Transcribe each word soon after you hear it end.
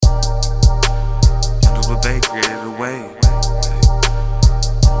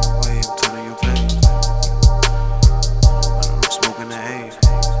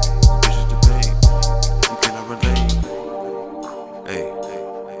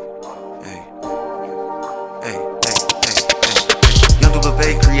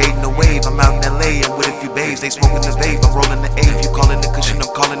Dooblavey, creating a wave. I'm out in LA and with a few babes. They smoking the vape, I'm rolling the A. You calling the cushion,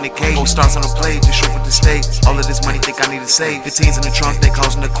 I'm calling the K. 4 stars on the plate, just shoot with the stakes. All of this money think I need to save. 15s in the trunk, they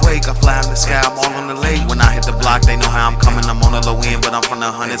causing a quake. I fly in the sky, I'm all on the lake. When I hit the block, they know how I'm coming. I'm on the low end, but I'm from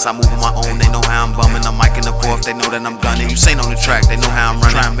the hundreds. I move on my own, they know how I'm bumming. I'm mic in the fourth, they know that I'm gunning. You ain't on the track, they know how I'm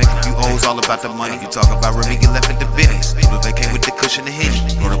running. Try and make a few O's, all about the money. You talk about Remy, get left at the biddies. Dooblavey came with the cushion and Henny.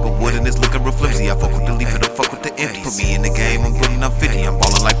 Rolled up a wood and it's looking real flimsy. I fuck with the leaf, I don't fuck with the empty. Put me in the game, I'm putting up 50. I'm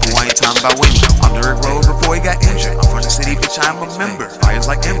ballin' like Pooh, I ain't talking about winning. I'm Derrick Rose before he got injured. I'm from the city, bitch, I am a member. Fires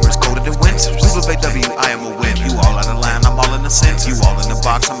like embers, colder than winters. Dooblavey W, I am a win. You all out of line, I'm all in the center. You all in the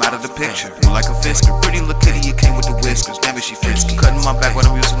box, I'm out of the picture. You like a fisker, pretty little kitty, you came with the whiskers. Damn it, she frisky. Cutting my back when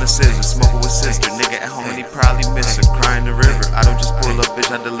I'm using the scissors. Smoking with sister, nigga at home and he probably miss her. Crying the river, I don't just pull up,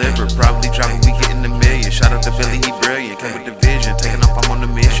 bitch, I deliver. Probably dropping, we getting a million. Shout out to Billy, he brilliant. Came with the vision, taking off, I'm on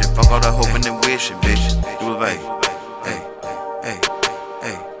the mission. Fuck all the hoping and wishing, bitch. Dooblavey, hey, hey,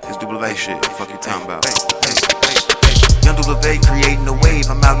 hey, it's Dooblavey shit. Fuck you talking about? Young Dooblavey creating a wave.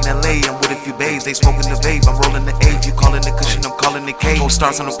 I'm out in LA, I'm with a few babes. They smoking the vape, I'm rolling the A. You calling the cushion, I'm calling the K. 4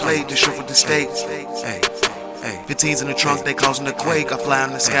 stars on the plate, just shoot with the stakes. Hey, hey, 15s in the trunk, they causing a quake. I fly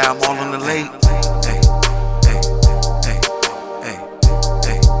in the sky, I'm all on the lake. Hey, hey, hey, hey,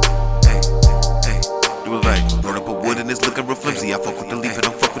 hey, hey, hey, Dooblavey. Rolled up a wood and it's looking real flimsy. I fuck with the leaf, I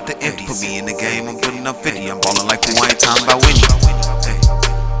don't fuck with the empty. Put me in the game, I'm putting up 50. I'm ballin' like Pooh, I ain't talking about winning. Hey,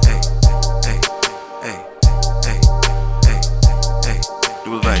 hey, hey, hey, hey, hey, hey,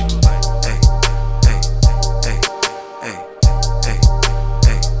 Dooblavey. Hey, hey, hey, hey, hey,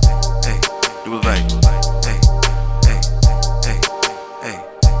 hey, hey, Dooblavey. Hey, hey, hey, hey,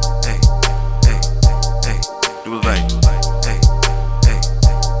 hey, hey, hey, Dooblavey. Hey, hey, hey,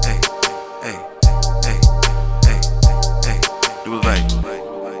 hey, hey, hey, hey, Dooblavey.